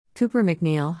Cooper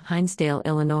MacNeil, Hinsdale,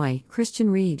 Illinois, Christian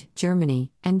Ried,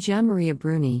 Germany, and Gianmaria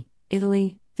Bruni,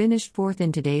 Italy, finished fourth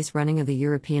in today's running of the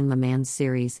European Le Mans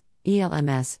Series,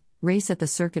 ELMS, race at the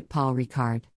Circuit Paul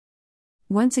Ricard.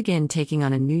 Once again taking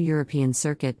on a new European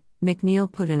circuit,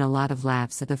 MacNeil put in a lot of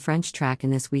laps at the French track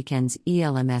in this weekend's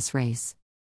ELMS race.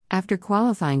 After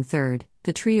qualifying third,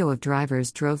 the trio of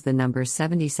drivers drove the number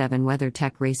 77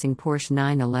 WeatherTech Racing Porsche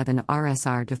 911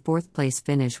 RSR to fourth-place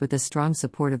finish with the strong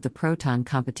support of the Proton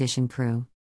competition crew.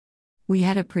 "We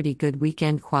had a pretty good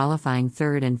weekend qualifying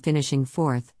third and finishing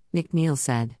fourth," MacNeil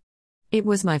said. "It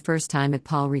was my first time at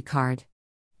Paul Ricard.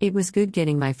 It was good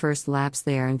getting my first laps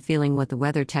there and feeling what the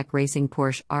WeatherTech Racing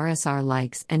Porsche RSR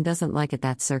likes and doesn't like at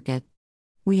that circuit.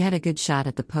 We had a good shot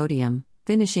at the podium,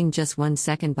 finishing just 1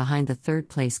 second behind the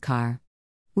third-place car.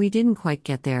 We didn't quite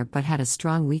get there but had a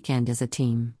strong weekend as a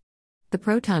team. The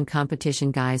Proton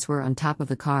competition guys were on top of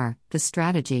the car, the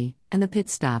strategy, and the pit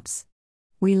stops.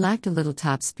 We lacked a little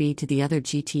top speed to the other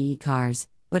GTE cars,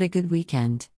 but a good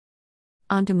weekend."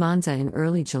 On to Monza in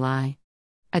early July.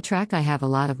 A track I have a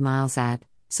lot of miles at,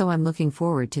 so I'm looking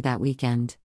forward to that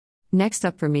weekend. Next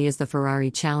up for me is the Ferrari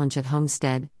Challenge at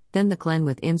Homestead, then the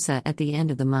Glenwood IMSA at the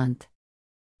end of the month.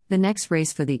 The next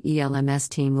race for the ELMS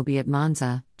team will be at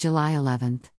Monza, July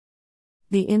 11th.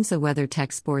 The IMSA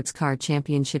WeatherTech Sports Car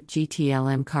Championship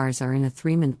GTLM cars are in a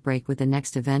 3-month break, with the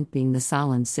next event being the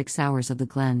Solon 6 Hours of the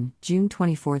Glen, June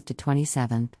 24th to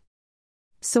 27th.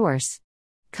 Source: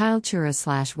 Kyle Chura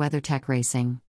 / WeatherTech Racing.